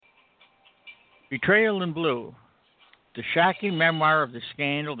Betrayal in Blue, the shocking memoir of the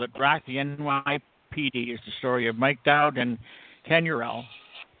scandal that rocked the NYPD, is the story of Mike Dowd and Ken Eurell,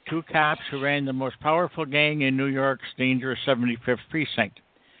 two cops who ran the most powerful gang in New York's dangerous 75th Precinct,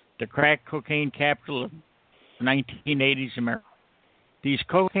 the crack cocaine capital of 1980s America. These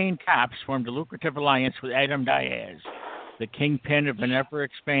cocaine cops formed a lucrative alliance with Adam Diaz, the kingpin of an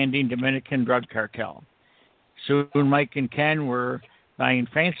ever-expanding Dominican drug cartel. Soon Mike and Ken were buying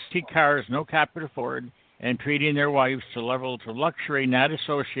fancy cars no cop could afford and treating their wives to levels of luxury not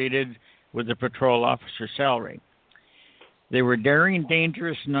associated with a patrol officer's salary. They were daring,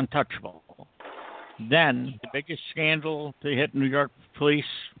 dangerous, and untouchable. Then, the biggest scandal to hit New York Police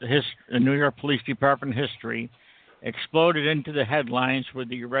Department history exploded into the headlines with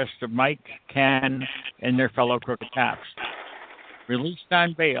the arrest of Mike, Ken, and their fellow crooked cops. Released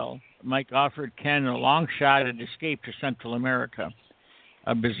on bail, Mike offered Ken a long shot at escape to Central America,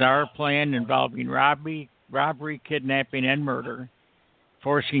 a bizarre plan involving robbery, kidnapping, and murder,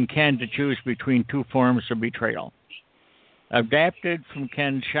 forcing Ken to choose between two forms of betrayal. Adapted from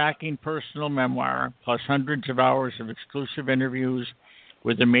Ken's shocking personal memoir, plus hundreds of hours of exclusive interviews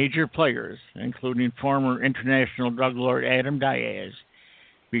with the major players, including former international drug lord Adam Diaz,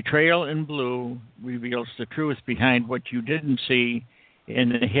 Betrayal in Blue reveals the truth behind what you didn't see in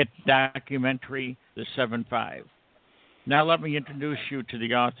the hit documentary The 7-5. Now let me introduce you to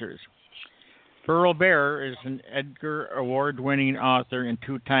the authors. Burl Barer is an Edgar Award-winning author and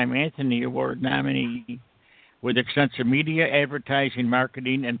two-time Anthony Award nominee with extensive media, advertising,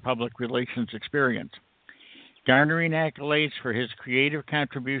 marketing, and public relations experience. Garnering accolades for his creative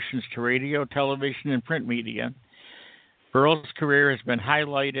contributions to radio, television, and print media, Burl's career has been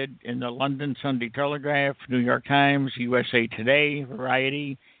highlighted in the London Sunday Telegraph, New York Times, USA Today,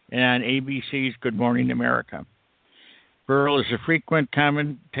 Variety, and on ABC's Good Morning America. Burl is a frequent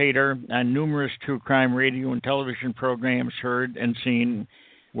commentator on numerous true crime radio and television programs heard and seen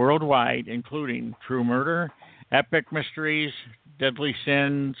worldwide, including True Murder, Epic Mysteries, Deadly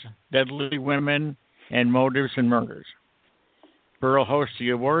Sins, Deadly Women, and Motives and Murders. Burl hosts the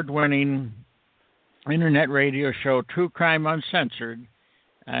award-winning internet radio show True Crime Uncensored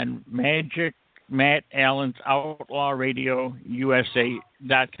on Magic Matt Allen's Outlaw Radio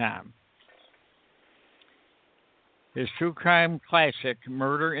USA.com. His true crime classic,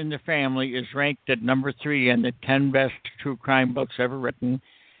 Murder in the Family, is ranked at number 3 in the 10 best true crime books ever written,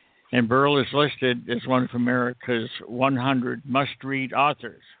 and Burl is listed as one of America's 100 must-read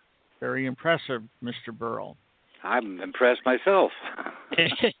authors. Very impressive, Mr. Burl. I'm impressed myself. I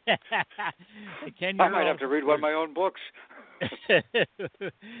might have to read one of my own books.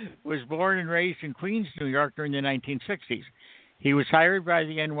 Was born and raised in Queens, New York during the 1960s. He was hired by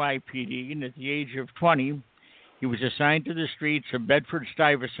the NYPD, and at the age of 20, he was assigned to the streets of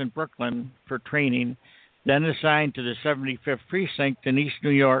Bedford-Stuyvesant, Brooklyn, for training, then assigned to the 75th Precinct in East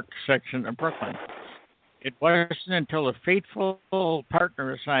New York section of Brooklyn. It wasn't until a fateful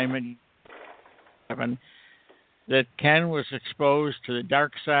partner assignment that Ken was exposed to the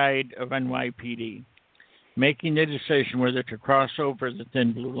dark side of NYPD, making the decision whether to cross over the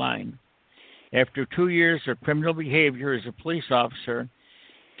thin blue line. After 2 years of criminal behavior as a police officer,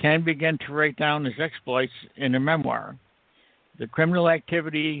 Ken began to write down his exploits in a memoir. The criminal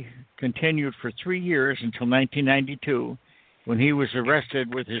activity continued for 3 years until 1992, when he was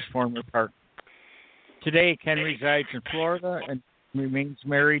arrested with his former partner. Today, Ken resides in Florida and remains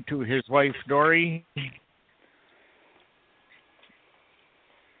married to his wife, Dory,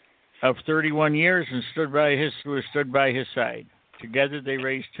 of 31 years, and who has stood by his side. Together, they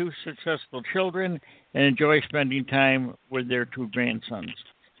raised 2 successful children and enjoy spending time with their 2 grandsons.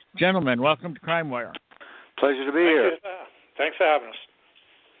 Gentlemen, welcome to Crime Wire. Pleasure to be here. Thanks for having us.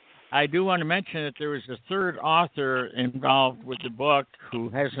 I do want to mention that there is a third author involved with the book who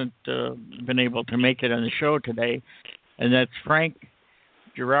hasn't been able to make it on the show today, and that's Frank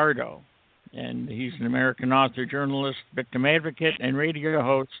Girardo. And he's an American author, journalist, victim advocate, and radio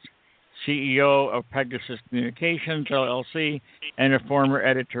host, CEO of Pegasus Communications, LLC, and a former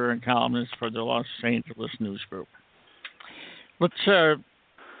editor and columnist for the Los Angeles News Group.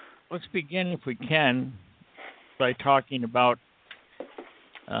 Let's begin, if we can, by talking about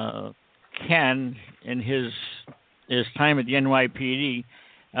Ken and his time at the NYPD.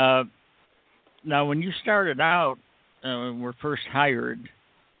 Now, when you started out, were first hired,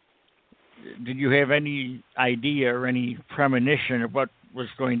 did you have any idea or any premonition of what was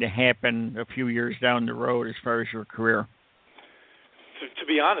going to happen a few years down the road as far as your career? To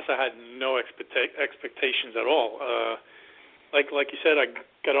be honest, I had no expectations at all. Like you said, I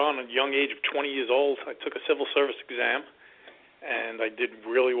got on at a young age of 20 years old. I took a civil service exam, and I did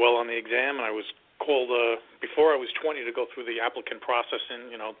really well on the exam. And I was called before I was 20 to go through the applicant process and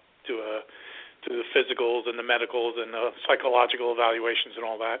to the physicals and the medicals and the psychological evaluations and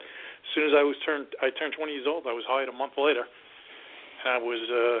all that. As soon as I turned 20 years old, I was hired a month later. And I was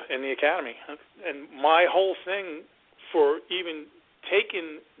in the academy. And my whole thing for even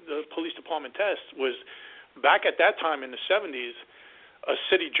taking the police department test was, back at that time in the 70s, a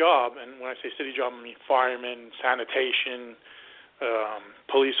city job, and when I say city job, I mean fireman, sanitation,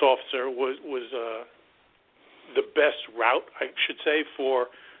 police officer, was the best route, I should say, for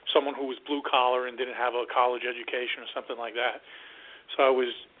someone who was blue-collar and didn't have a college education or something like that. So I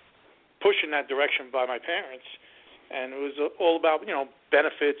was pushing that direction by my parents, and it was all about,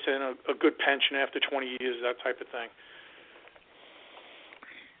 benefits and a good pension after 20 years, that type of thing.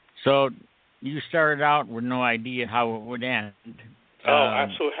 So you started out with no idea how it would end.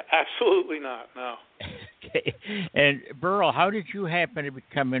 Absolutely not, no. Okay. And Burl, how did you happen to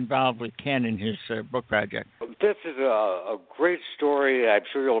become involved with Ken in his book project? This is a great story. I'm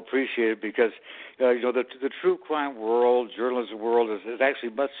sure you'll appreciate it because, the true crime world, journalism world is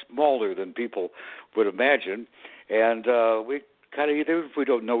actually much smaller than people would imagine. And we kind of, even if we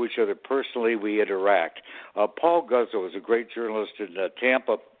don't know each other personally, we interact. Paul Guzzo is a great journalist in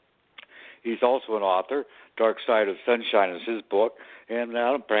Tampa. He's also an author. Dark Side of Sunshine is his book. And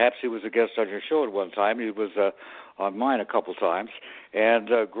perhaps he was a guest on your show at one time. He was on mine a couple times. And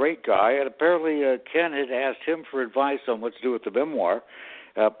a great guy. And apparently Ken had asked him for advice on what to do with the memoir.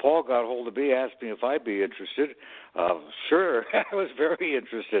 Paul got hold of me, asked me if I'd be interested. Sure, I was very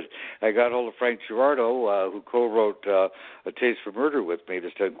interested. I got hold of Frank Girardo, who co-wrote A Taste for Murder with me.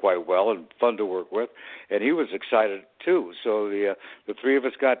 That's done quite well and fun to work with. And he was excited, too. So the three of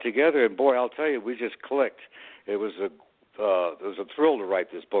us got together, and, boy, I'll tell you, we just clicked. It was a thrill to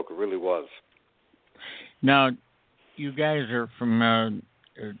write this book. It really was. Now, you guys are from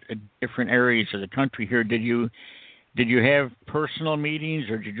different areas of the country here. Did you have personal meetings,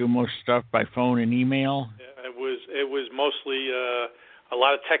 or did you do most stuff by phone and email? Yeah, it was mostly a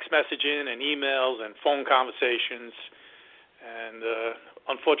lot of text messaging and emails and phone conversations. And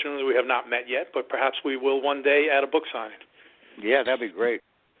unfortunately, we have not met yet, but perhaps we will one day at a book signing. Yeah, that'd be great.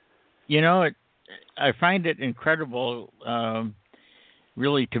 I find it incredible,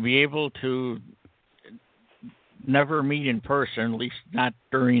 really, to be able to never meet in person, at least not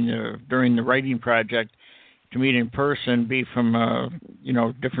during the writing project. To meet in person, be from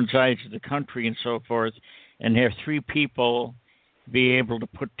different sides of the country and so forth, and have three people be able to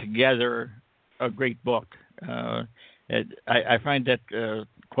put together a great book. I find that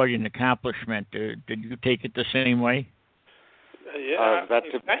quite an accomplishment. Did you take it the same way? Yeah.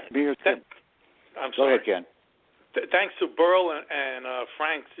 I'm sorry. Go ahead, Ken. Thanks to Burl and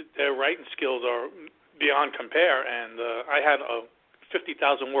Frank, their writing skills are beyond compare. And I had a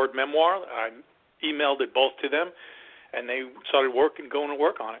 50,000-word memoir. I emailed it both to them, and they started going to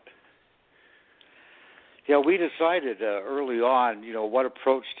work on it. Yeah, we decided early on, what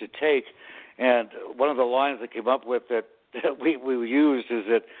approach to take, and one of the lines that came up with that we used is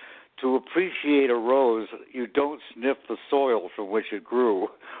that to appreciate a rose, you don't sniff the soil from which it grew,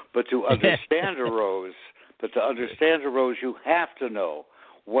 but to understand a rose, you have to know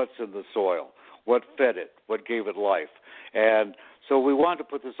what's in the soil, what fed it, what gave it life, and so we wanted to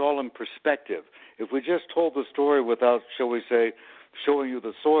put this all in perspective. If we just told the story without, shall we say, showing you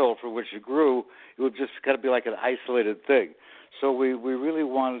the soil from which it grew, it would just kind of be like an isolated thing. So we really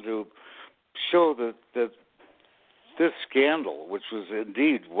wanted to show that this scandal, which was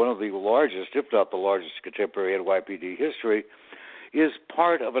indeed one of the largest, if not the largest, contemporary NYPD history, is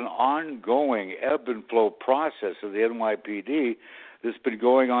part of an ongoing ebb and flow process of the NYPD that's been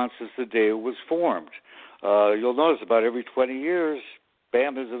going on since the day it was formed. You'll notice about every 20 years,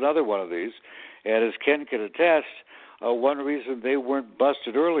 bam, there's another one of these. And as Ken can attest, one reason they weren't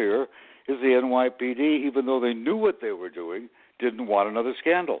busted earlier is the NYPD, even though they knew what they were doing, didn't want another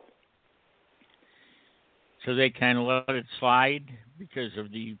scandal. So they kind of let it slide because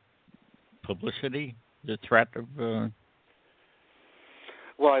of the publicity, the threat of...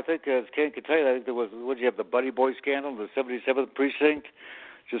 Well, I think, as Ken can tell you, I think there was, you have the Buddy Boy scandal in the 77th Precinct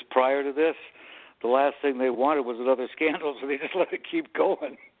just prior to this. The last thing they wanted was another scandal, so they just let it keep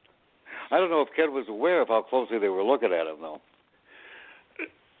going. I don't know if Ken was aware of how closely they were looking at him, though.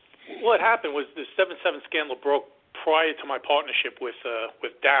 What happened was the 7/7 scandal broke prior to my partnership with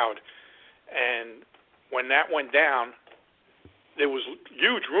Dowd, and when that went down, there was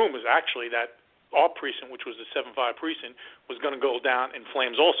huge rumors actually that our precinct, which was the 7/5 precinct, was going to go down in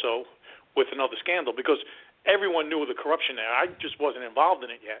flames also with another scandal because everyone knew of the corruption there. I just wasn't involved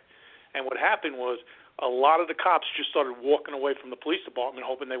in it yet. And what happened was a lot of the cops just started walking away from the police department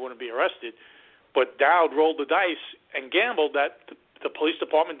hoping they wouldn't be arrested. But Dowd rolled the dice and gambled that the police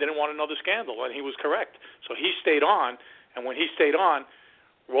department didn't want another scandal, and he was correct. So he stayed on, and when he stayed on,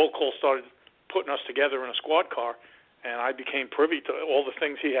 roll call started putting us together in a squad car, and I became privy to all the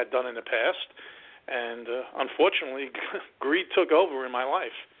things he had done in the past. And unfortunately, greed took over in my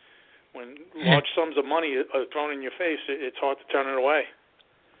life. When large sums of money are thrown in your face, it's hard to turn it away.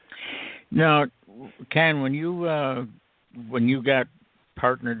 Now, Ken, when you got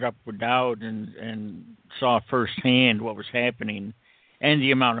partnered up with Dowd and saw firsthand what was happening and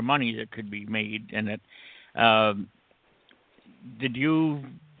the amount of money that could be made in it, did you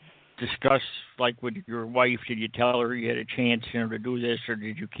discuss, like, with your wife? Did you tell her you had a chance, to do this, or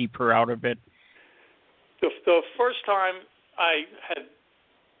did you keep her out of it? The first time I had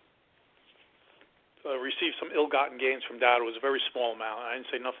received some ill-gotten gains from Dowd, it was a very small amount. I didn't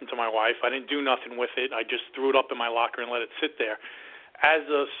say nothing to my wife. I didn't do nothing with it. I just threw it up in my locker and let it sit there. As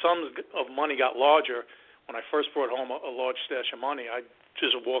the sums of money got larger, when I first brought home a large stash of money, I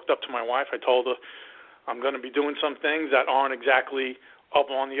just walked up to my wife. I told her, I'm going to be doing some things that aren't exactly up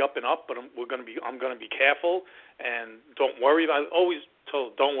on the up and up, but I'm going to be careful, and don't worry about it. Always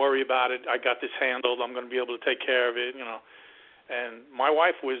told her, don't worry about it. I got this handled. I'm going to be able to take care of it, And my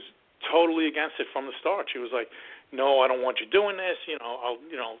wife was totally against it from the start. She was like, no, I don't want you doing this. We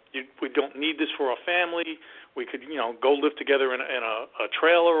don't need this for our family. We could, go live together in a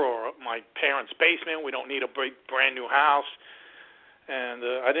trailer or my parents' basement. We don't need a big, brand new house. And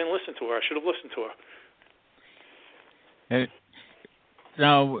I didn't listen to her. I should have listened to her.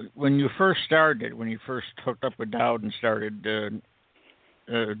 Now, when you first hooked up with Dowd and started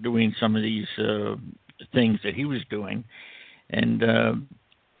doing some of these things that he was doing, and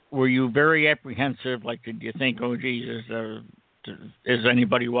were you very apprehensive? Like, did you think, oh, Jesus, is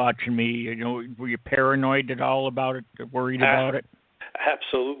anybody watching me? Were you paranoid at all about it, worried about it?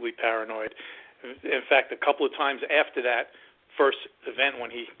 Absolutely paranoid. In fact, a couple of times after that first event,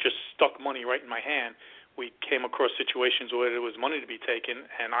 when he just stuck money right in my hand, we came across situations where there was money to be taken,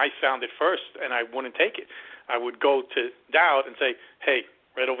 and I found it first, and I wouldn't take it. I would go to Dowd and say, hey,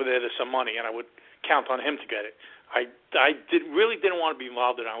 right over there, there's some money, and I would count on him to get it. I really didn't want to be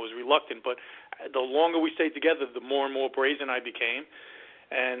involved in it. I was reluctant, but the longer we stayed together, the more and more brazen I became,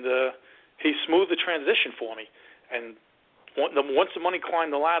 and he smoothed the transition for me. And once the money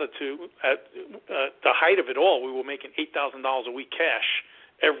climbed the ladder at the height of it all, we were making $8,000 a week cash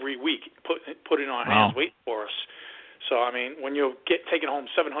every week, put in our hands, waiting for us. So, I mean, when you're taking home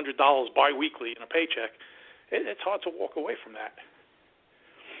 $700 biweekly in a paycheck, it's hard to walk away from that.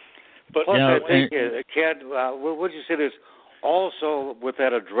 But plus, I think, Ken, would you say there's also, with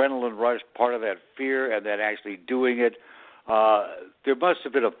that adrenaline rush, part of that fear and that actually doing it, there must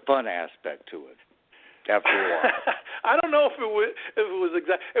have been a fun aspect to it after a while. I don't know if it was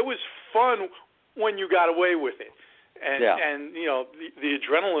exact. It was fun when you got away with it. And the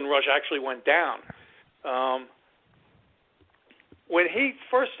adrenaline rush actually went down. When he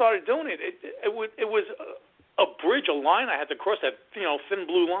first started doing it, it was a bridge, a line I had to cross, that thin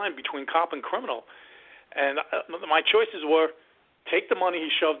blue line between cop and criminal. And my choices were take the money he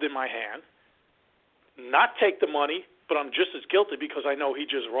shoved in my hand, not take the money, but I'm just as guilty because I know he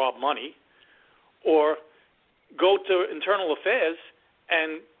just robbed money, or go to internal affairs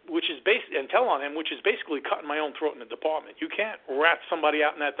and tell on him, which is basically cutting my own throat in the department. You can't rat somebody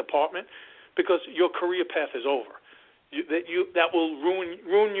out in that department because your career path is over. That will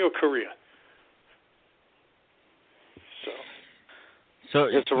ruin your career. So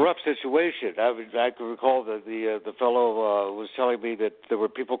it's a rough situation. I can recall that the fellow was telling me that there were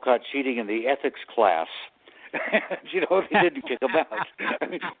people caught cheating in the ethics class. They didn't kick them out. I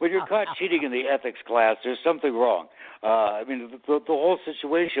mean, when you're caught cheating in the ethics class, there's something wrong. The whole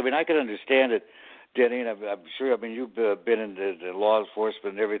situation. I mean, I can understand it, Denny, and I'm sure. I mean, you've been in the law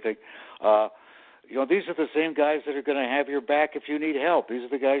enforcement and everything. These are the same guys that are going to have your back if you need help. These are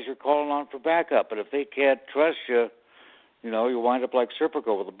the guys you're calling on for backup. And if they can't trust you, you wind up like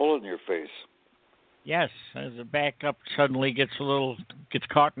Serpico with a bullet in your face. Yes, as a backup suddenly gets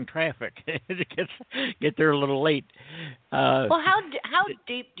caught in traffic. Get there a little late. Well, how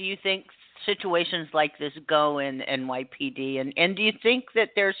deep do you think situations like this go in NYPD? And do you think that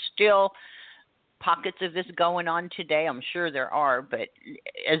there's still pockets of this going on today? I'm sure there are, but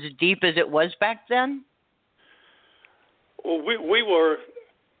as deep as it was back then? Well, we were,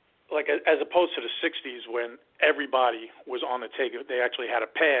 like, as opposed to the 60s when everybody was on the take. They actually had a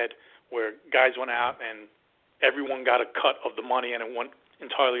pad where guys went out and everyone got a cut of the money and it went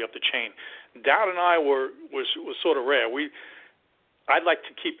entirely up the chain. Dowd and I was sort of rare. I'd like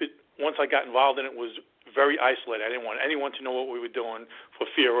to keep it once I got involved in it, was very isolated. I didn't want anyone to know what we were doing for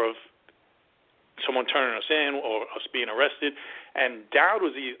fear of someone turning us in or us being arrested. And Dowd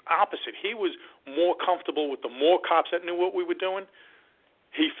was the opposite. He was more comfortable with the more cops that knew what we were doing.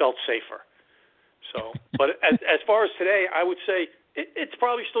 He felt safer. So, but as far as today, I would say it's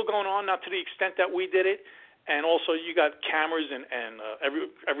probably still going on, not to the extent that we did it. And also, you got cameras, and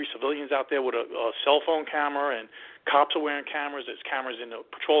every civilian's out there with a cell phone camera, and cops are wearing cameras. There's cameras in the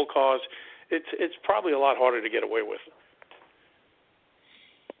patrol cars. It's probably a lot harder to get away with.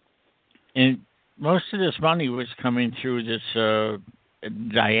 And most of this money was coming through this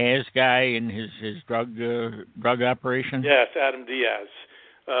Diaz guy and his drug operation. Yes, Adam Diaz.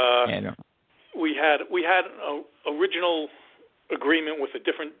 We had an original agreement with a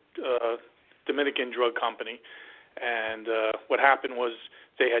different Dominican drug company, and what happened was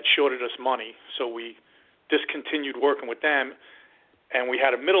they had shorted us money, so we discontinued working with them, and we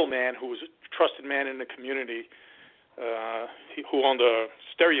had a middleman who was a trusted man in the community who owned a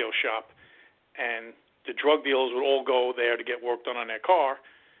stereo shop, and the drug dealers would all go there to get work done on their car,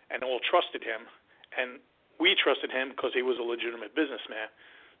 and all trusted him, and we trusted him because he was a legitimate businessman.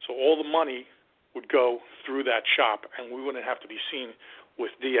 So all the money would go through that shop, and we wouldn't have to be seen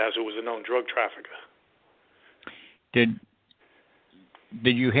with Diaz, who was a known drug trafficker. Did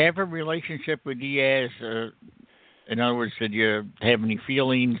you have a relationship with Diaz? In other words, did you have any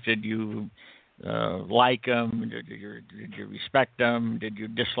feelings? Did you like him? Did you respect him? Did you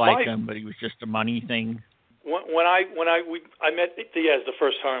dislike him? But he was just a money thing. When I met Diaz the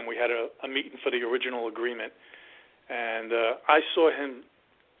first time, we had a meeting for the original agreement, and I saw him.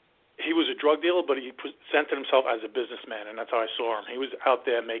 He was a drug dealer, but he presented himself as a businessman, and that's how I saw him. He was out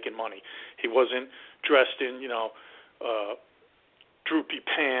there making money. He wasn't dressed in, droopy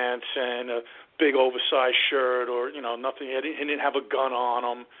pants and a big oversized shirt or, nothing. He didn't have a gun on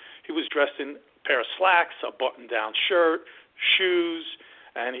him. He was dressed in a pair of slacks, a button-down shirt, shoes,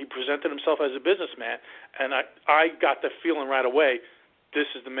 and he presented himself as a businessman. And I got the feeling right away, this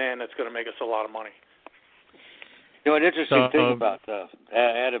is the man that's going to make us a lot of money. An interesting thing about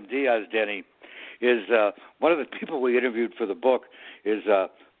Adam Diaz, Denny, is one of the people we interviewed for the book is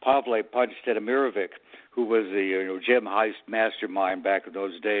Pavle Podstedimirovic, who was the gem heist mastermind back in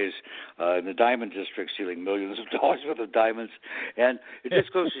those days in the diamond district, stealing millions of dollars worth of diamonds. And it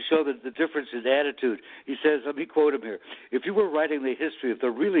just goes to show the difference in attitude. He says, let me quote him here, if you were writing the history of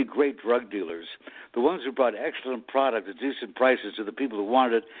the really great drug dealers, the ones who brought excellent product at decent prices to the people who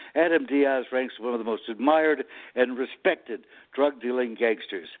wanted it, Adam Diaz ranks as one of the most admired and respected drug-dealing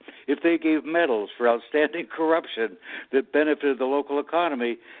gangsters. If they gave medals for outstanding corruption that benefited the local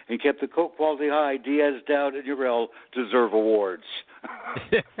economy and kept the coke quality high, Diaz, Dowd, and Eurell deserve awards.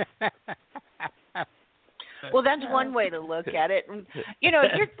 Well, that's one way to look at it.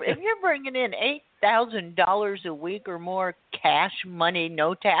 If you're bringing in $8,000 a week or more cash money,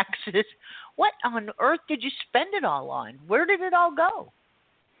 no taxes, what on earth did you spend it all on? Where did it all go?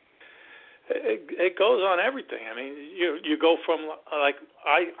 It goes on everything. I mean, you go from I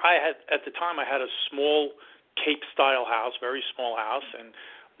had at the time I had a small Cape style house, very small house,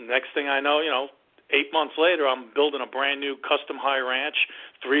 and next thing I know, 8 months later, I'm building a brand new custom high ranch,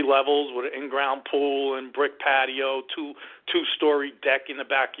 3 levels with an in-ground pool and brick patio, two-story deck in the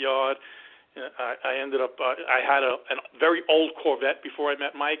backyard. I ended up I had a very old Corvette before I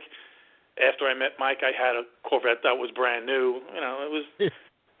met Mike. After I met Mike, I had a Corvette that was brand new. It was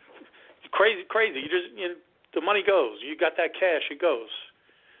crazy. The money goes. You got that cash, it goes.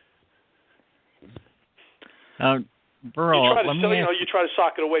 Burl, you try to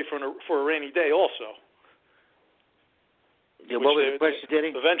sock it away for a rainy day, also. Yeah, what was the question,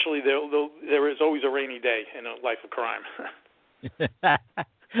 Denny? Eventually, there is always a rainy day in a life of crime.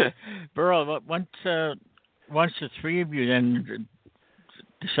 Burl, once the three of you then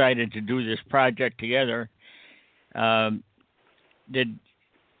decided to do this project together, did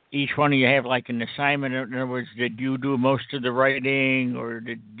each one of you have like an assignment? In other words, did you do most of the writing, or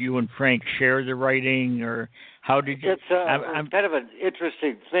did you and Frank share the writing, or how did you? It's kind of an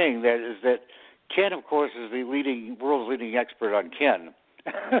interesting thing that Ken, of course, is the world's leading expert on Ken.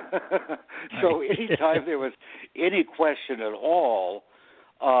 So anytime there was any question at all,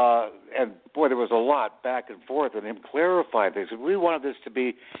 and boy, there was a lot back and forth, and him clarifying things. We wanted this to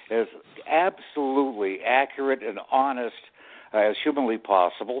be as absolutely accurate and honest as humanly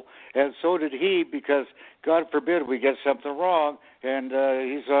possible, and so did he, because God forbid we get something wrong, and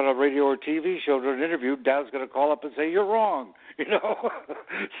he's on a radio or TV show doing an interview, Dowd's going to call up and say, you're wrong,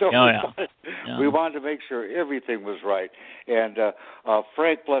 So We wanted to make sure everything was right. And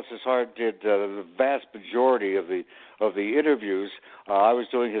Frank, bless his heart, did the vast majority of the interviews. I was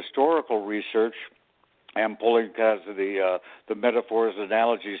doing historical research and pulling kinds of the metaphors and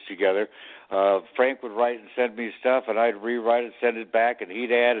analogies together. Frank would write and send me stuff, and I'd rewrite it, send it back, and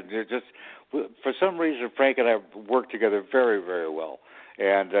he'd add. And just for some reason, Frank and I worked together very, very well,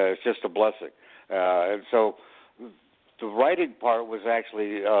 and it's just a blessing. And so the writing part was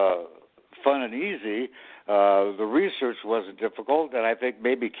actually fun and easy. The research wasn't difficult, and I think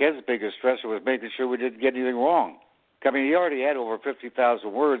maybe Ken's biggest stressor was making sure we didn't get anything wrong. I mean, he already had over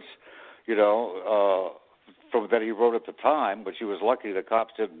 50,000 words, from that he wrote at the time, but she was lucky the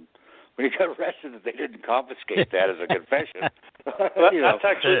cops didn't. When he got arrested, they didn't confiscate that as a confession.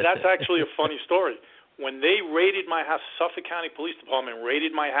 That's actually a funny story. When they raided my house, Suffolk County Police Department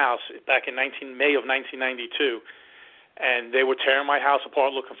raided my house back in May of 1992, and they were tearing my house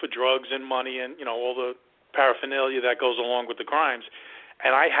apart looking for drugs and money and all the paraphernalia that goes along with the crimes.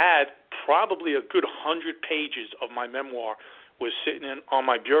 And I had probably a good 100 pages of my memoir was sitting on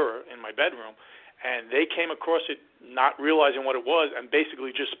my bureau in my bedroom, and they came across it not realizing what it was and basically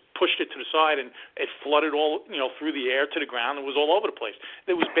just pushed it to the side, and it flooded all through the air to the ground and was all over the place.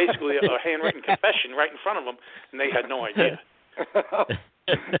 It was basically a handwritten confession right in front of them, and they had no idea.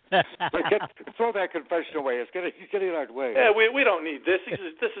 Throw that confession away. It's getting out of the way. Yeah, we don't need this.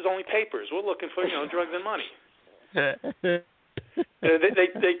 This is only papers. We're looking for drugs and money.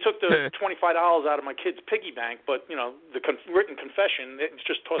 They took the $25 out of my kid's piggy bank, but the written confession, it's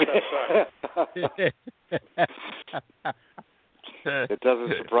just tossed outside. It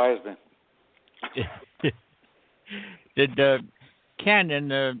doesn't surprise me. Did Ken,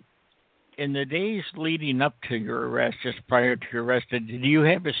 in the days leading up to your arrest, just prior to your arrest, did you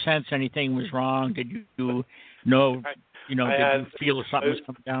have a sense anything was wrong? Did you know? Did you feel something was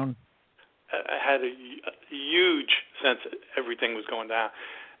coming down? I had a huge sense that everything was going down.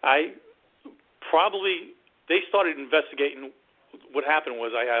 They started investigating. What happened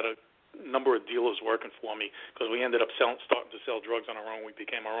was I had a number of dealers working for me because we ended up starting to sell drugs on our own. We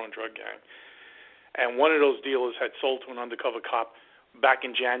became our own drug gang. And one of those dealers had sold to an undercover cop back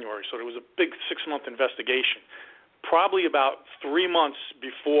in January, so there was a big 6-month investigation. Probably about 3 months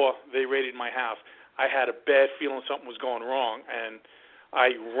before they raided my house, I had a bad feeling something was going wrong, and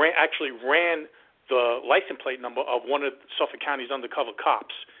I ran the license plate number of one of Suffolk County's undercover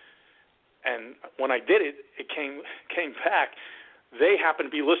cops. And when I did it, it came back. They happened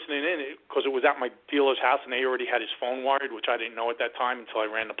to be listening in because it was at my dealer's house, and they already had his phone wired, which I didn't know at that time until I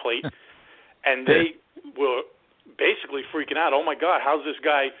ran the plate. And they were basically freaking out. Oh, my God, how's this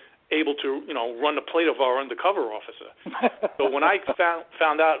guy able to, run the plate of our undercover officer? So when I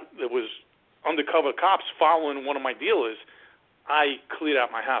found out there was undercover cops following one of my dealers, I cleared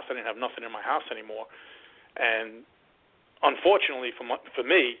out my house. I didn't have nothing in my house anymore. And unfortunately for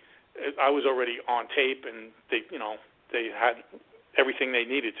me, I was already on tape, and they had everything they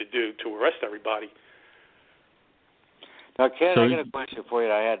needed to do to arrest everybody. Now, Ken, I got a question for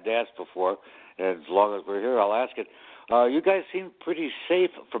you I hadn't asked before, and as long as we're here, I'll ask it. You guys seemed pretty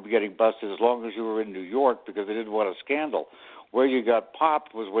safe from getting busted as long as you were in New York because they didn't want a scandal. Where you got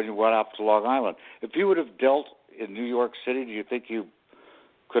popped was when you went up to Long Island. If you would have dealt in New York City, do you think you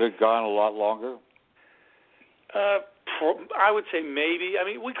could have gone a lot longer? I would say maybe. I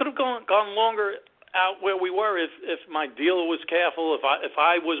mean, we could have gone longer out where we were if my dealer was careful, if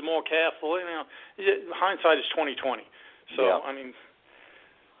I was more careful. Hindsight is 20/20. So yeah. I mean,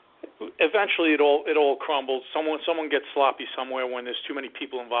 eventually it all crumbles. Someone gets sloppy somewhere when there's too many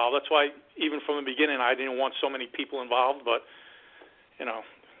people involved. That's why even from the beginning I didn't want so many people involved. But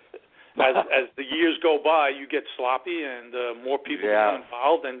as the years go by, you get sloppy and more people become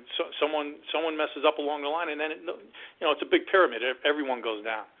involved, and someone messes up along the line, and then it's a big pyramid. Everyone goes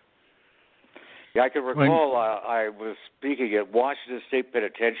down. Yeah, I can recall I was speaking at Washington State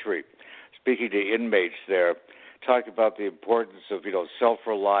Penitentiary, speaking to inmates there, talking about the importance of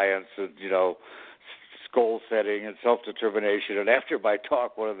self-reliance and goal setting and self-determination. And after my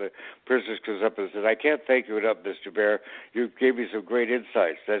talk, one of the prisoners comes up and says, "I can't thank you enough, Mr. Barer. You gave me some great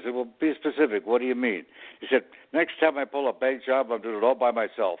insights." And I said, "Well, be specific. What do you mean?" He said, "Next time I pull a bank job, I'm doing it all by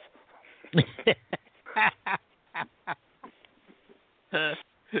myself."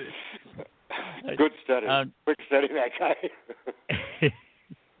 Good study. Quick study, that guy.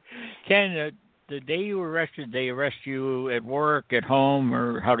 Ken, the day you were arrested, they arrest you at work, at home,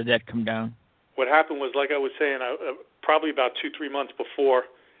 or how did that come down? What happened was, like I was saying, probably about 2-3 months before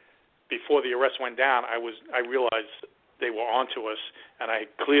the arrest went down, I realized they were onto us, and I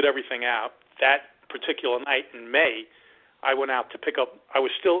cleared everything out. That particular night in May, I went out to pick up. I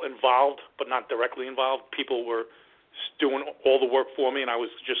was still involved, but not directly involved. People were doing all the work for me, and I was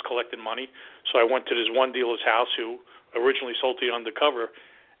just collecting money. So I went to this one dealer's house who originally sold to you undercover,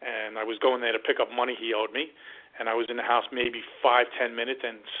 and I was going there to pick up money he owed me. And I was in the house maybe 5-10 minutes,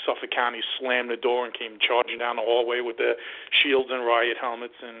 and Suffolk County slammed the door and came charging down the hallway with the shields and riot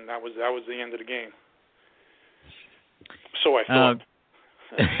helmets, and that was the end of the game. So I thought.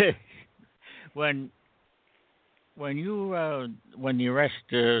 When the arrest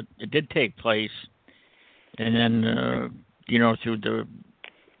did take place, and then through the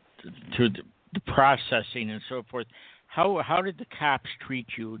processing and so forth, how did the cops treat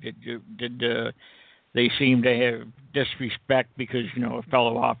you? Did they seem to have disrespect because a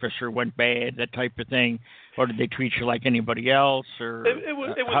fellow officer went bad, that type of thing, or did they treat you like anybody else? Or it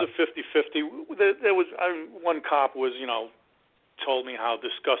was a 50-50. There was one cop was told me how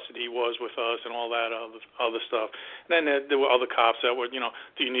disgusted he was with us and all that other stuff. And then there were other cops that were, do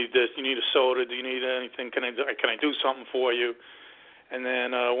you need this? Do you need a soda? Do you need anything? Can I do something for you? And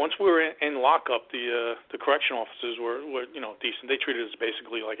then once we were in lockup, the correction officers were decent. They treated us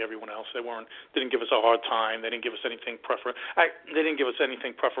basically like everyone else. They didn't give us a hard time. They didn't give us anything They didn't give us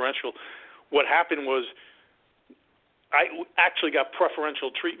anything preferential. What happened was I actually got preferential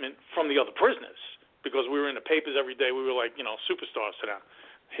treatment from the other prisoners, because we were in the papers every day. We were like, superstars to them.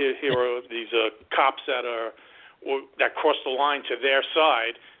 Here are these cops that crossed the line to their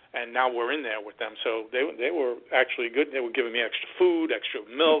side, and now we're in there with them. So they were actually good. They were giving me extra food, extra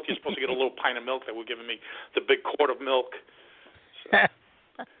milk. You're supposed to get a little pint of milk. They were giving me the big quart of milk. So.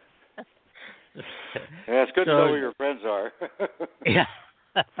 Yeah, it's good to know who your friends are. Yeah.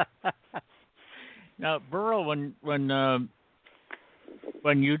 Now, Burl, when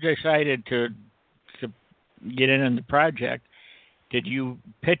you decided to get in on the project, did you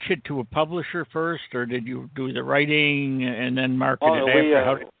pitch it to a publisher first, or did you do the writing and then market it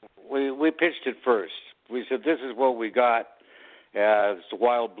after? We pitched it first. We said, this is what we got. It's the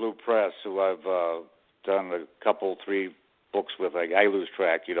Wild Blue Press, who I've done a couple, 3 books with. I lose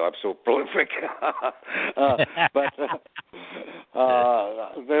track. I'm so prolific. But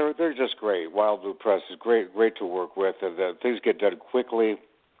they're just great. Wild Blue Press is great to work with, and things get done quickly.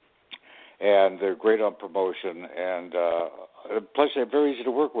 And they're great on promotion, and plus they're very easy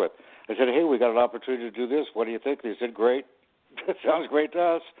to work with. I said, hey, we got an opportunity to do this. What do you think? They said, great. That sounds great to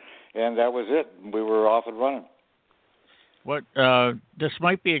us. And that was it. We were off and running. This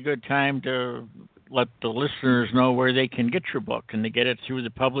might be a good time to let the listeners know where they can get your book. Can they get it through the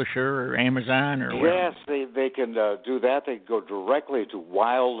publisher or Amazon or where? Yes, they can do that. They can go directly to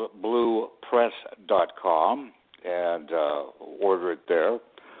wildbluepress.com and order it there.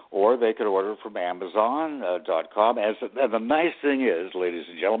 Or they could order from Amazon.com. And the nice thing is, ladies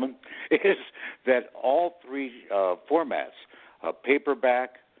and gentlemen, is that all 3 formats,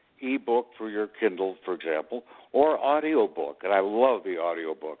 paperback, ebook for your Kindle, for example, or audiobook, and I love the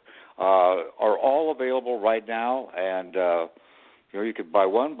audiobook, are all available right now. And you can buy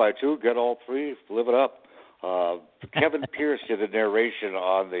 1, buy 2, get all 3, live it up. Kevin Pierce did the narration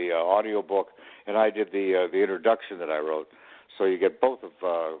on the audiobook, and I did the introduction that I wrote. So you get both of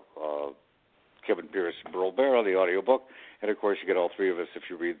Kevin Pierce and Burl Barer on the audiobook, and of course you get all 3 of us if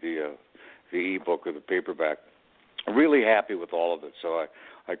you read the ebook or the paperback. I'm really happy with all of it, so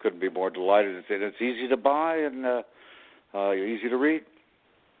I couldn't be more delighted. It's easy to buy and easy to read.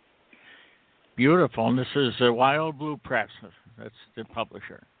 Beautiful, and this is Wild Blue Press. That's the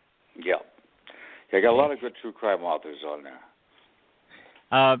publisher. Yeah. I got a lot of good true crime authors on there.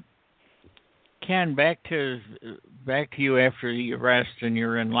 Ken, back to you after the arrest, and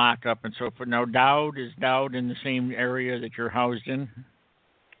you're in lockup and so forth. Now, Dowd, is Dowd in the same area that you're housed in?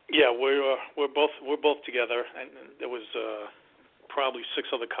 Yeah, we're both together, and there was probably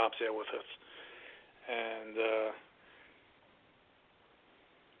 6 other cops there with us, and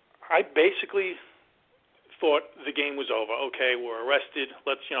I basically thought the game was over. Okay, we're arrested.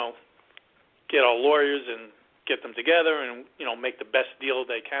 Let's get our lawyers and get them together and, make the best deal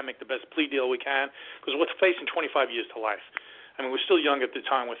they can, make the best plea deal we can, because we're facing 25 years to life. I mean, we're still young at the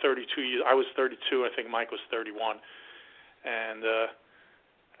time. We're 32 years. I was 32. I think Mike was 31. And I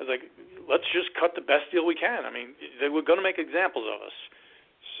was like, let's just cut the best deal we can. I mean, they were going to make examples of us.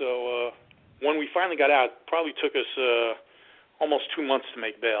 So when we finally got out, it probably took us almost 2 months to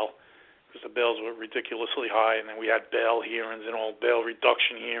make bail, because the bails were ridiculously high, and then we had bail hearings and all bail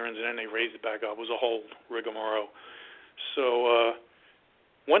reduction hearings, and then they raised it back up. It was a whole rigmarole. So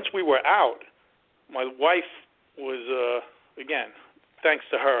once we were out, my wife was, again, thanks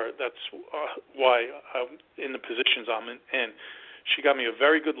to her, that's why I'm in the positions I'm in. She got me a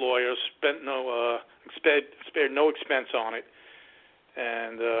very good lawyer, spared no expense on it,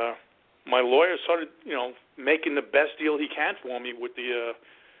 and my lawyer started, making the best deal he can for me with the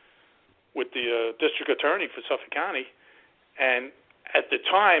district attorney for Suffolk County, and at the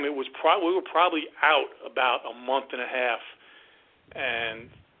time we were probably out about a month and a half, and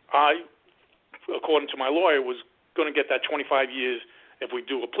I, according to my lawyer, was going to get that 25 years if we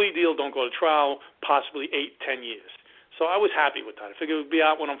do a plea deal, don't go to trial, possibly 8-10 years. So I was happy with that. I figured it would be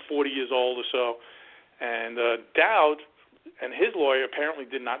out when I'm 40 years old or so. And Dowd and his lawyer apparently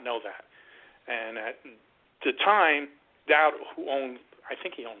did not know that. And at the time, Dowd, who owned, I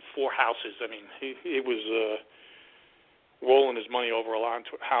think he owned 4 houses. I mean, he was rolling his money over a lot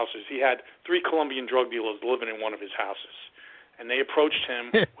of houses. He had 3 Colombian drug dealers living in one of his houses. And they approached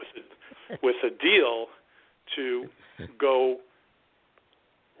him with a deal to go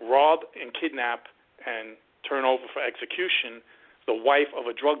rob and kidnap and turn over for execution the wife of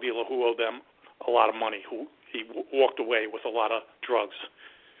a drug dealer who owed them a lot of money, who he walked away with a lot of drugs.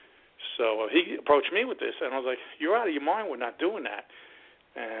 So he approached me with this, and I was like, "You're out of your mind. We're not doing that."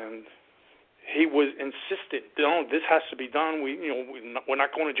 And he was insistent. No, this has to be done. We're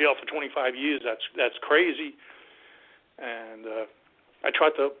not going to jail for 25 years. That's crazy. And I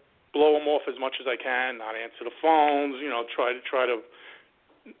tried to blow him off as much as I can, not answer the phones. Try to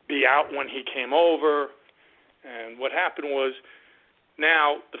be out when he came over. And what happened was,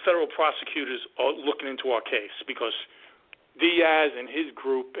 now the federal prosecutors are looking into our case because Diaz and his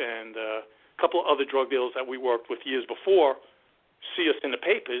group and a couple of other drug dealers that we worked with years before see us in the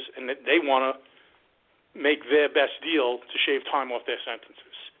papers, and they want to make their best deal to shave time off their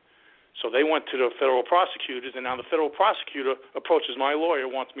sentences. So they went to the federal prosecutors, and now the federal prosecutor approaches my lawyer,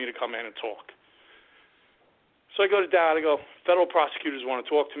 wants me to come in and talk. So I go to Dowd, I go, "Federal prosecutors want to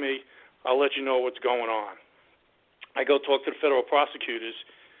talk to me. I'll let you know what's going on." I go talk to the federal prosecutors,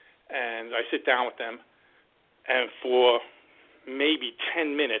 and I sit down with them, and for maybe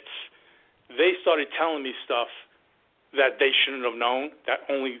 10 minutes, they started telling me stuff that they shouldn't have known, that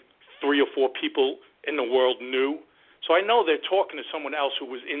only 3 or 4 people in the world knew. So I know they're talking to someone else who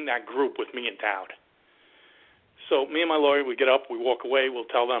was in that group with me and Dowd. So me and my lawyer, we get up, we walk away, we'll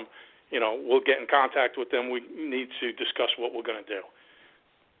tell them, we'll get in contact with them, we need to discuss what we're going to do.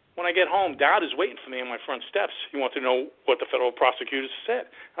 When I get home, Dowd is waiting for me on my front steps. He wanted to know what the federal prosecutors said.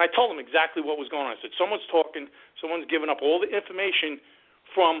 And I told him exactly what was going on. I said, someone's talking, someone's giving up all the information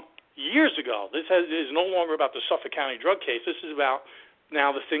from years ago. This is no longer about the Suffolk County drug case. This is about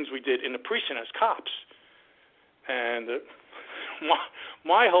now the things we did in the precinct as cops. And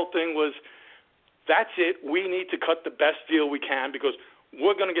my whole thing was, that's it. We need to cut the best deal we can because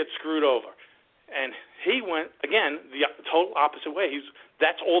we're going to get screwed over. And he went, again, the total opposite way.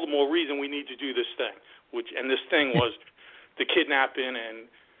 That's all the more reason we need to do this thing. And this thing was the kidnapping and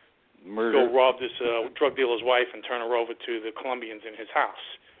murder. Go rob this drug dealer's wife and turn her over to the Colombians in his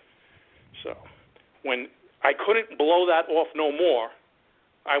house. So when I couldn't blow that off no more,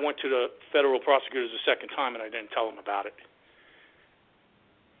 I went to the federal prosecutors a second time, and I didn't tell them about it.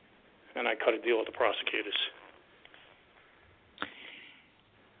 And I cut a deal with the prosecutors.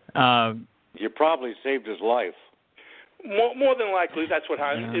 You probably saved his life. More than likely, that's what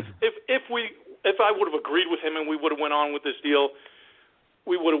happened. Yeah. If I would have agreed with him and we would have went on with this deal,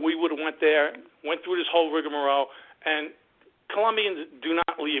 we would have went there, went through this whole rigmarole, and Colombians do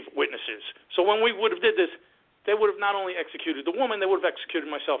not leave witnesses. So when we would have did this, they would have not only executed the woman, they would have executed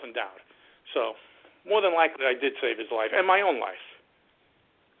myself and Dowd. So more than likely, I did save his life and my own life.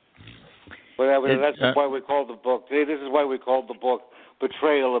 Well, that's why we called the book. This is why we called the book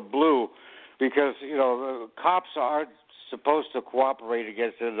 "Betrayal in Blue," because cops aren't supposed to cooperate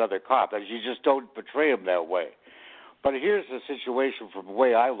against another cop. You just don't betray them that way. But here's the situation from the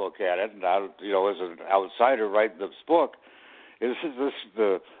way I look at it, and as an outsider writing this book. This is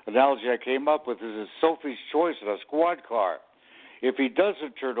the analogy I came up with is Sophie's choice in a squad car. If he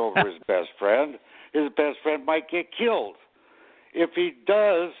doesn't turn over his best friend might get killed. If he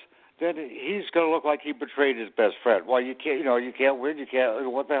does, then he's going to look like he betrayed his best friend. Well, you can't win. You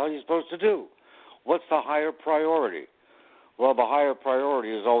can't. What the hell are you supposed to do? What's the higher priority? Well, the higher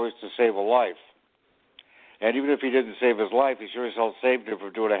priority is always to save a life. And even if he didn't save his life, he sure as hell saved him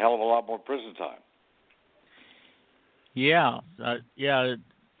from doing a hell of a lot more prison time. Yeah.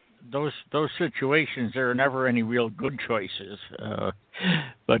 Those situations, there are never any real good choices.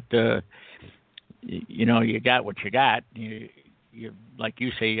 But you got what you got. You like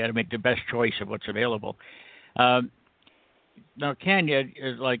you say, you got to make the best choice of what's available. Now, Ken,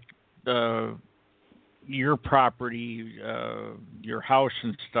 is like your property, your house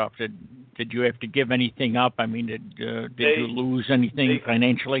and stuff, did you have to give anything up? I mean, did you lose anything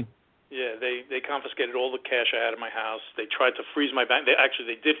financially? Yeah, they confiscated all the cash I had in my house. They tried to freeze my bank. They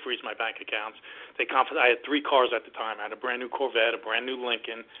did freeze my bank accounts. I had 3 cars at the time. I had a brand new Corvette, a brand new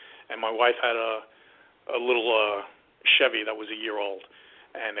Lincoln, and my wife had a little Chevy that was a year old.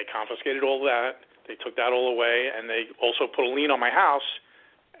 And they confiscated all that. They took that all away, and they also put a lien on my house.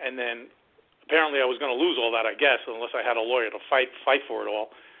 And then apparently I was going to lose all that, I guess, unless I had a lawyer to fight for it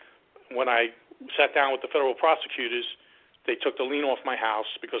all. When I sat down with the federal prosecutors, they took the lien off my house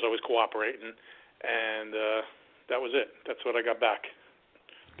because I was cooperating, and that was it. That's what I got back.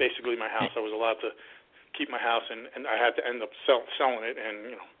 Basically, my house. I was allowed to keep my house, and I had to end up selling it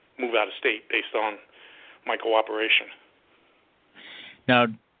and move out of state based on my cooperation. Now,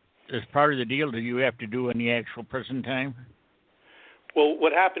 as part of the deal, do you have to do any actual prison time? Well,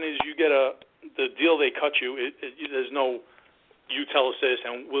 what happened is you get the deal they cut you. There's no you tell us this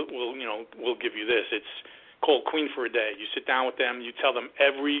and we'll give you this. It's called Queen for a Day. You sit down with them, you tell them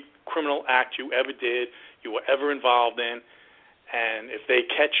every criminal act you ever did, you were ever involved in, and if they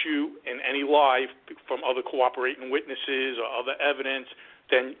catch you in any lie from other cooperating witnesses or other evidence,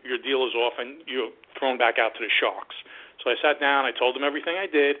 then your deal is off and you're thrown back out to the sharks. So I sat down, I told them everything I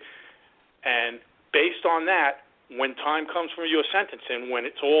did, and based on that, when time comes for your sentencing, when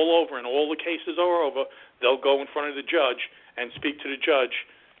it's all over and all the cases are over, they'll go in front of the judge and speak to the judge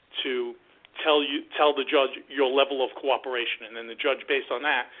to tell the judge your level of cooperation, and then the judge, based on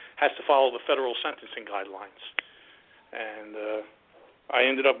that, has to follow the federal sentencing guidelines. And I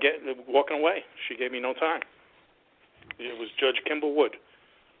ended up walking away. She gave me no time. It was Judge Kimball Wood.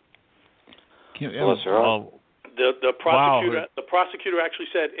 The prosecutor. Wow. The prosecutor actually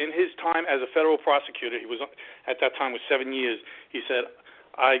said in his time as a federal prosecutor, he was at that time was 7 years. He said,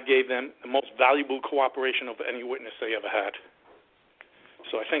 I gave them the most valuable cooperation of any witness they ever had.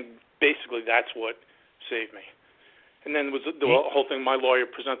 So I think basically that's what saved me. And then was the whole thing. My lawyer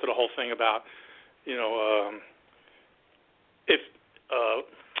presented a whole thing about, if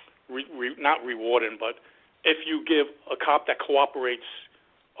not rewarding, but if you give a cop that cooperates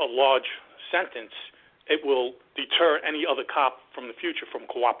a large sentence, it will deter any other cop from the future from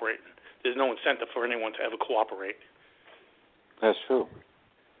cooperating. There's no incentive for anyone to ever cooperate. That's true.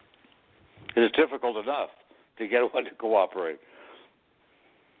 It is difficult enough to get one to cooperate.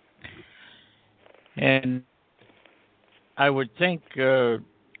 And I would think, too,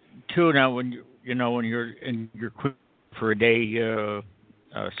 now when you're in your Queen for a Day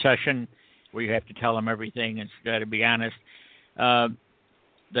session where you have to tell them everything and got to be honest, that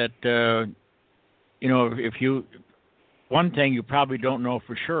if you, one thing you probably don't know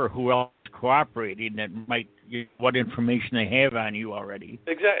for sure who else is cooperating that might, what information they have on you already.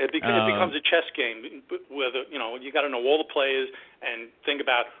 Exactly, because it becomes a chess game. Whether you got to know all the players and think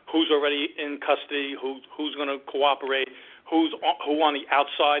about who's already in custody, who's going to cooperate, who on the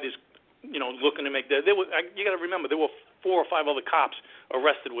outside is, looking to make you got to remember there were 4 or 5 other cops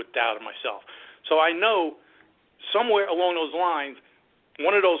arrested with Dowd and myself. So I know somewhere along those lines,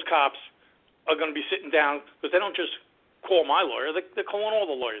 one of those cops are going to be sitting down because they don't just call my lawyer; they're calling all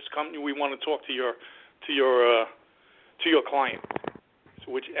the lawyers. Come, we want to talk to your client.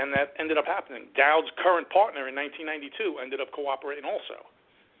 And that ended up happening. Dowd's current partner in 1992 ended up cooperating also.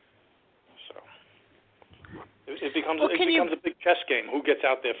 So it becomes a big chess game. Who gets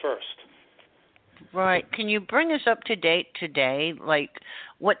out there first? Right. Can you bring us up to date today? Like,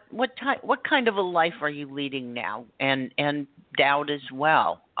 what kind of a life are you leading now? And Dowd as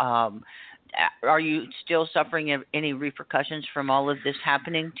well. Are you still suffering any repercussions from all of this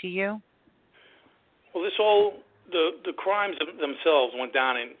happening to you? Well, the crimes themselves went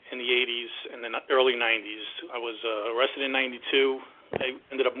down in the 80s and the early 90s. I was arrested in 92. I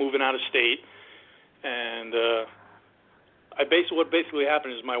ended up moving out of state, and what basically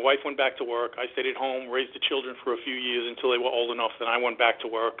happened is my wife went back to work. I stayed at home, raised the children for a few years until they were old enough. Then I went back to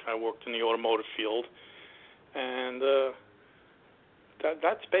work. I worked in the automotive field, and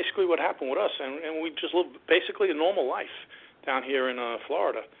that's basically what happened with us. And we just lived basically a normal life down here in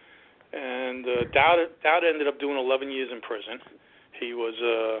Florida. And Dowd ended up doing 11 years in prison. He was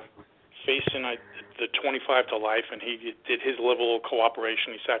facing the 25 to life, and he did his level of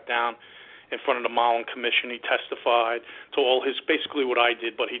cooperation. He sat down in front of the Mullen Commission. He testified to all his, basically what I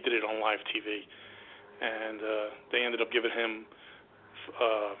did, but he did it on live TV. And they ended up giving him,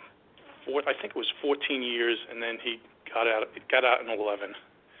 I think it was 14 years, and then he got out in 11.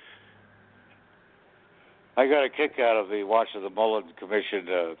 I got a kick out of watching the Mullen Commission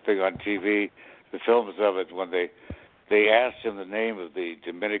thing on TV, the films of it when they they asked him the name of the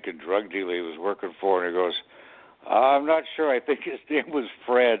Dominican drug dealer he was working for, and he goes, I'm not sure. I think his name was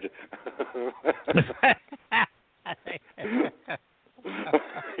Fred.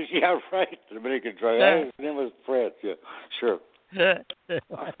 Yeah, right. Dominican drug. His name was Fred. Yeah, sure.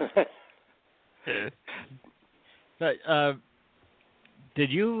 Did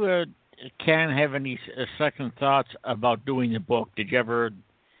you, Ken, have any second thoughts about doing the book? Did you ever,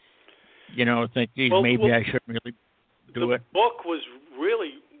 think, maybe I shouldn't really do it?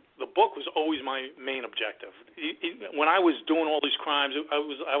 The book was always my main objective. When I was doing all these crimes, I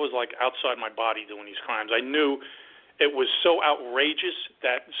was like outside my body doing these crimes. I knew it was so outrageous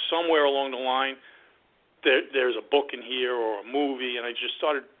that somewhere along the line there's a book in here or a movie, and I just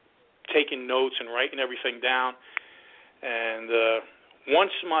started taking notes and writing everything down. And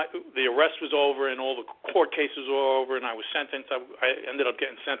once the arrest was over and all the court cases were over and I was sentenced, I ended up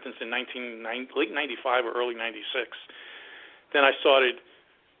getting sentenced in late 95 or early 96. Then I started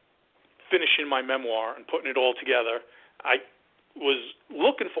finishing my memoir and putting it all together. I was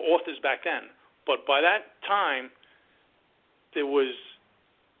looking for authors back then, but by that time, there was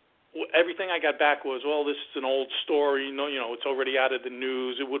everything I got back was, well, this is an old story. It's already out of the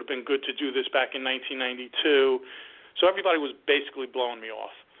news. It would have been good to do this back in 1992. So everybody was basically blowing me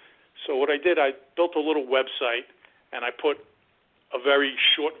off. So what I did, I built a little website, and I put a very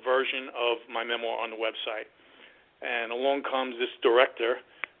short version of my memoir on the website. And along comes this director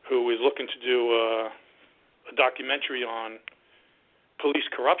who was looking to do a documentary on police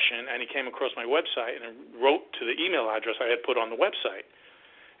corruption, and he came across my website and wrote to the email address I had put on the website.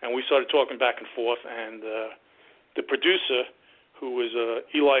 And we started talking back and forth, and the producer, who was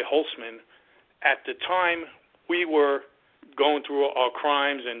Eli Holtzman, at the time we were going through our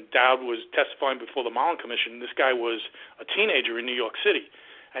crimes and Dowd was testifying before the Mullen Commission. This guy was a teenager in New York City,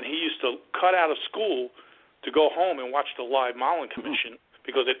 and he used to cut out of school to go home and watch the live Mullen Commission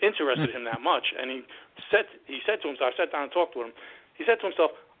because it interested him that much. And he said to himself, I sat down and talked to him, he said to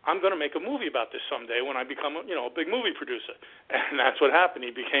himself, I'm going to make a movie about this someday when I become a big movie producer. And that's what happened.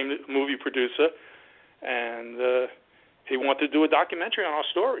 He became a movie producer, and he wanted to do a documentary on our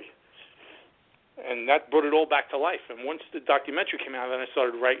story. And that brought it all back to life. And once the documentary came out, then I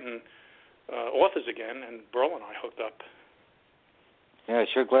started writing authors again, and Burl and I hooked up. Yeah,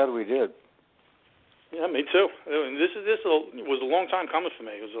 sure glad we did. Yeah, me too. And this was a long time coming for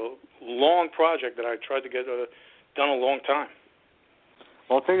me. It was a long project that I tried to get done a long time.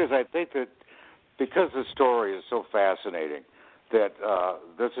 Well, the thing is, I think that because the story is so fascinating, that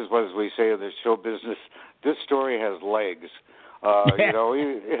this is what, as we say in the show business, this story has legs.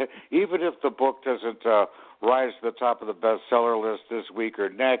 Even if the book doesn't rise to the top of the bestseller list this week or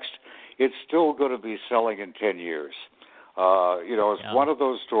next, it's still going to be selling in 10 years. It's one of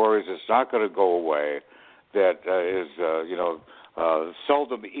those stories that's not going to go away, that is,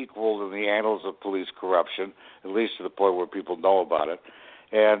 seldom equaled in the annals of police corruption, at least to the point where people know about it.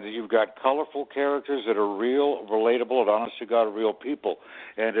 And you've got colorful characters that are real, relatable, and honest-to-God real people.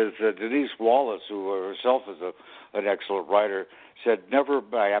 And as Denise Wallace, who herself is an excellent writer, said, never,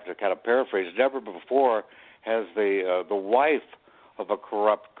 I have to kind of paraphrase, never before has the wife of a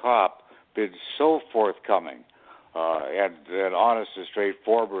corrupt cop been so forthcoming and honest and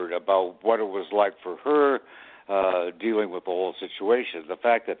straightforward about what it was like for her dealing with the whole situation. The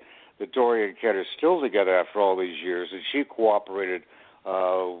fact that Dory and Ken are still together after all these years, and she cooperated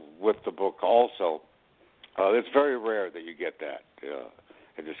with the book also. It's very rare that you get that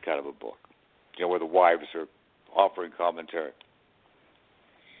in this kind of a book, where the wives are offering commentary.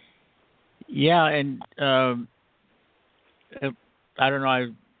 Yeah, and I don't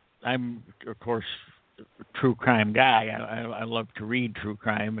know. I'm, of course, a true crime guy. I love to read true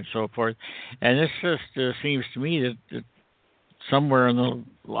crime and so forth. And this just seems to me that somewhere along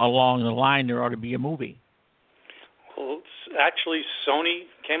the line there ought to be a movie. Well, actually, Sony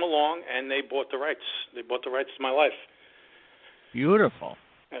came along and they bought the rights. They bought the rights to my life. Beautiful.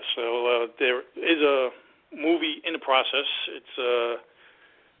 Yeah, so there is a movie in the process. It's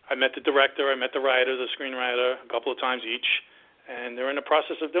I met the director, I met the writer, the screenwriter, a couple of times each, and they're in the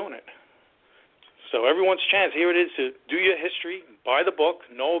process of doing it. So everyone's chance, here it is, to do your history, buy the book,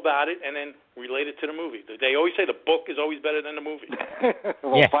 know about it, and then relate it to the movie. They always say the book is always better than the movie.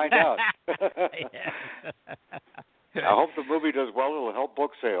 We'll find out. I hope the movie does well. It'll help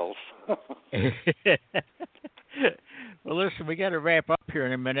book sales. Well, listen, we got to wrap up here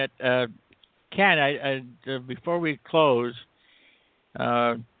in a minute. Ken, before we close,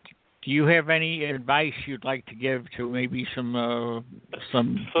 do you have any advice you'd like to give to maybe some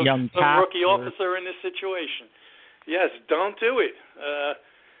young cops? Some rookie officer in this situation. Yes, don't do it.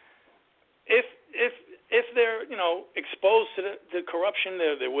 If if they're, exposed to the corruption,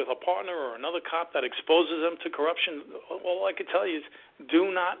 they're with a partner or another cop that exposes them to corruption, all I can tell you is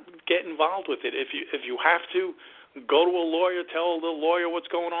do not get involved with it. If you have to, go to a lawyer, tell the lawyer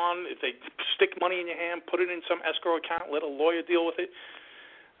what's going on. If they stick money in your hand, put it in some escrow account, let a lawyer deal with it.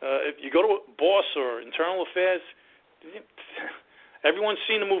 If you go to a boss or internal affairs, everyone's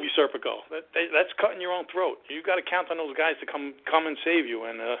seen the movie Serpico. That's cutting your own throat. You got to count on those guys to come and save you.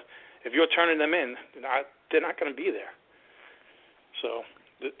 And if you're turning them in, they're not going to be there. So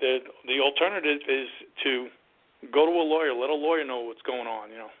the alternative is to go to a lawyer, let a lawyer know what's going on.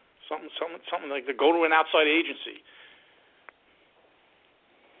 Something like that. Go to an outside agency.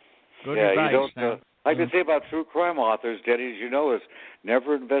 Good advice. You don't. Like they say about true crime authors, Denny, as you know, is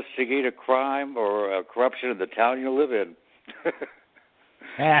never investigate a crime or a corruption in the town you live in.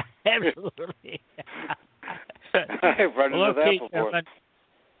 Absolutely. I've run into that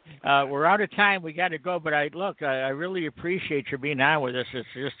before. We're out of time. We got to go, but I really appreciate you being on with us. It's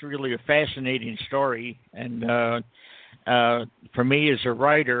just really a fascinating story, and for me as a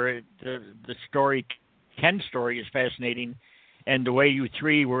writer, the story, Ken's story, is fascinating, and the way you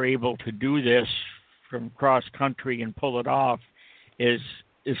three were able to do this from cross country and pull it off is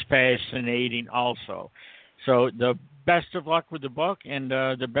fascinating also. So the best of luck with the book, and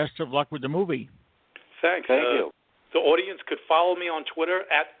the best of luck with the movie. Thank you. The audience could follow me on Twitter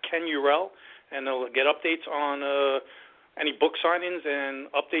 @Ken Eurell, and they'll get updates on any book signings and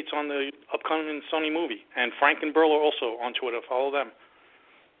updates on the upcoming Sony movie. And Frank and Burl are also on Twitter. Follow them.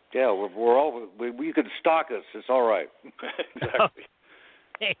 Yeah, we can stalk us. It's all right. Exactly.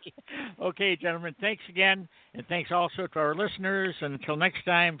 Okay, gentlemen, thanks again, and thanks also to our listeners. And until next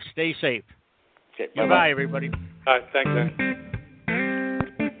time, stay safe. Okay, goodbye, everybody. All right, thanks, Dan.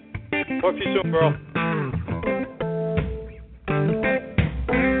 Talk to you soon, Burl.